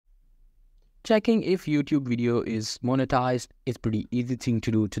checking if YouTube video is monetized is pretty easy thing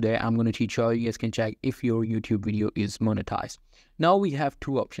to do. Today I'm going to teach you how you guys can check if your YouTube video is monetized. Now we have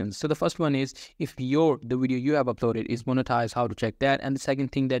two options. So the first one is if the video you have uploaded is monetized, how to check that. And the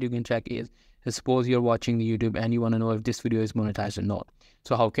second thing that you can check is suppose you're watching the YouTube and you want to know if this video is monetized or not.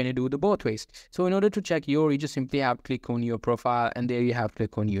 So how can you do the both ways? So in order to check you just simply have to click on your profile, and there you have to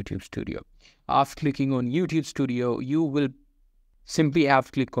click on YouTube Studio. After clicking on YouTube Studio, you will simply have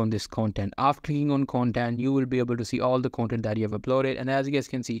to click on this content. After clicking on content, you will be able to see all the content that you have uploaded. And as you guys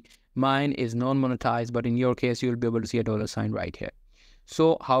can see, mine is non-monetized, but in your case, you'll be able to see a $sign right here.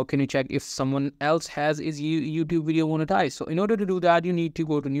 So how can you check if someone else has his YouTube video monetized? So in order to do that, you need to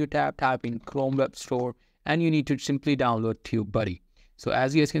go to new tab, type in Chrome Web Store, and you need to simply download TubeBuddy. So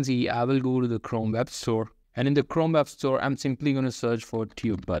as you guys can see, I will go to the Chrome Web Store, and in the Chrome Web Store, I'm simply going to search for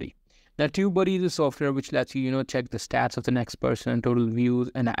TubeBuddy. Now, TubeBuddy is a software which lets you, check the stats of the next person, total views,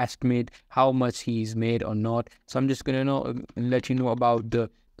 and estimate how much he's made or not. So I'm just going to let you know about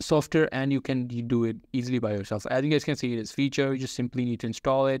the software, and you can do it easily by yourself. As you guys can see, it is feature. You just simply need to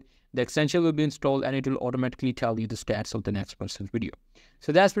install it. The extension will be installed, and it will automatically tell you the stats of the next person's video.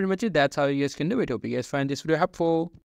 So that's pretty much it. That's how you guys can do it. Hope you guys find this video helpful.